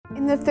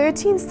In the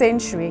 13th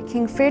century,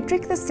 King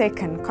Frederick II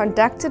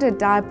conducted a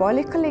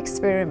diabolical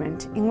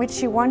experiment in which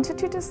he wanted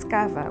to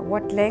discover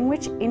what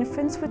language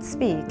infants would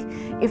speak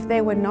if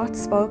they were not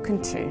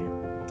spoken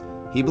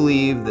to. He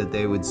believed that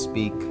they would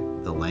speak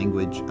the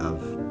language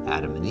of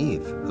Adam and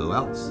Eve. Who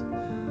else?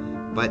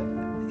 But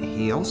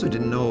he also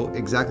didn't know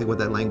exactly what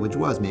that language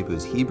was. Maybe it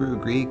was Hebrew,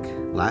 Greek,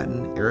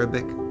 Latin,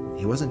 Arabic.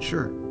 He wasn't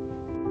sure.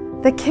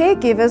 The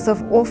caregivers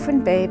of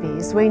orphan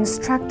babies were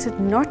instructed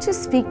not to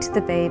speak to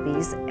the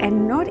babies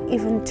and not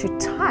even to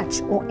touch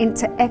or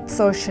interact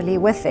socially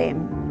with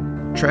them.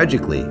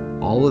 Tragically,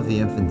 all of the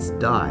infants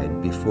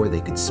died before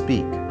they could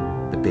speak.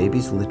 The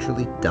babies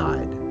literally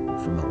died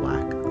from a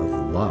lack of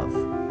love.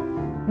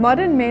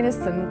 Modern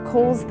medicine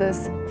calls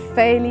this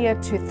failure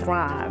to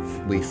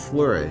thrive. We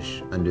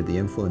flourish under the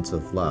influence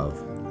of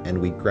love,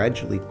 and we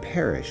gradually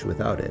perish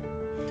without it.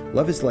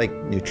 Love is like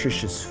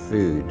nutritious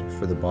food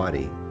for the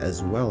body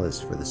as well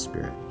as for the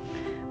spirit.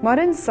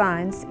 Modern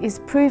science is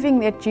proving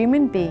that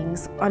human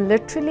beings are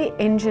literally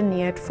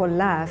engineered for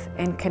love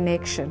and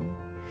connection.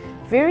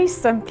 Very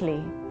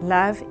simply,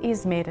 love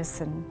is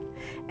medicine.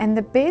 And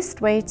the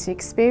best way to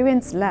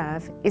experience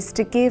love is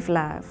to give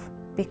love,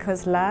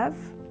 because love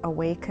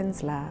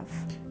awakens love.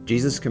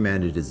 Jesus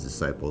commanded his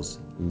disciples,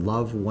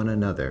 "Love one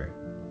another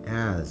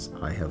as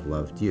I have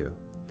loved you."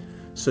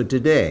 So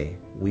today,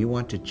 we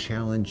want to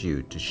challenge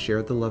you to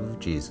share the love of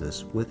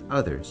Jesus with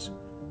others,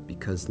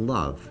 because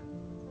love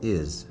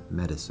is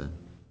medicine.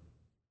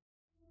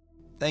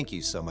 Thank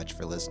you so much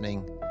for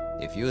listening.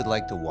 If you would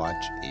like to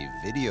watch a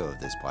video of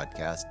this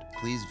podcast,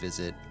 please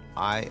visit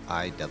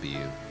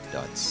iiw.ca.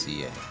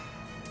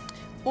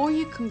 Or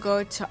you can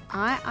go to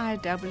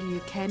IIW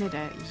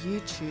Canada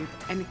YouTube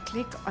and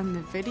click on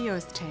the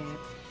videos tab.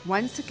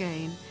 Once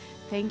again,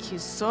 thank you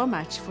so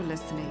much for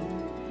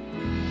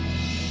listening.